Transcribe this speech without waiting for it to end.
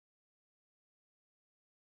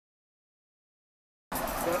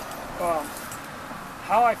But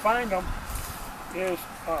how I find them is,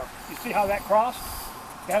 you see how that crossed?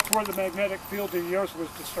 That's where the magnetic field of the earth was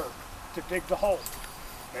disturbed, to dig the hole.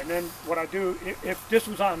 And then what I do, if this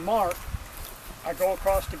was on mark, I go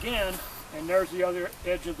across again, and there's the other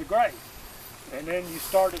edge of the grave. And then you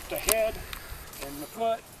start at the head and the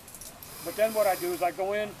foot. But then what I do is I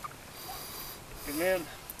go in, and then,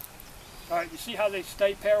 you see how they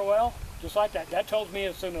stay parallel? Just like that. That tells me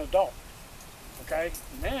it's an adult. Okay?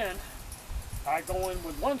 And then I go in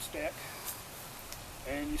with one stick,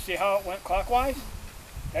 and you see how it went clockwise?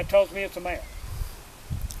 That tells me it's a male.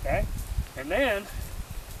 Okay? And then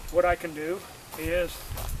what I can do is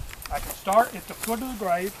I can start at the foot of the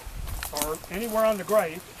grave or anywhere on the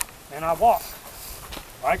grave, and I walk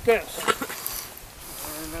like this.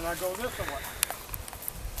 And then I go this way.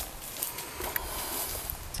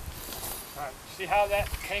 All right, see how that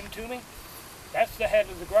came to me? That's the head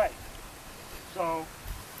of the grave. So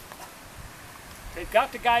they've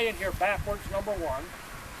got the guy in here backwards, number one.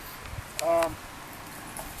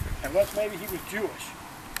 Unless maybe he was Jewish.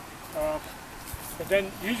 But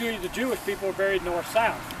then usually the Jewish people are buried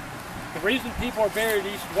north-south. The reason people are buried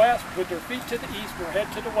east-west with their feet to the east or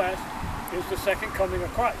head to the west is the second coming of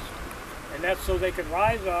Christ. And that's so they can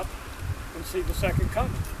rise up and see the second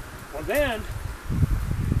coming. Well then,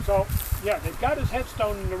 so yeah, they've got his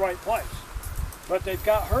headstone in the right place. But they've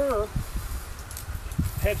got her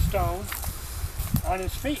headstone on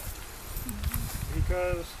his feet.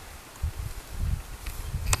 Because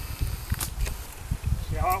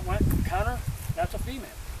see how it went counter? That's a female.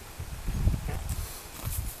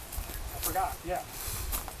 I forgot, yeah.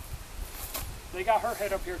 They got her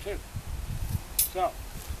head up here too. So,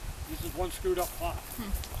 this is one screwed up plot.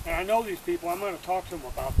 And I know these people, I'm going to talk to them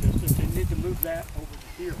about this, if they need to move that over to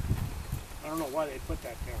here. I don't know why they put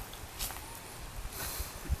that there.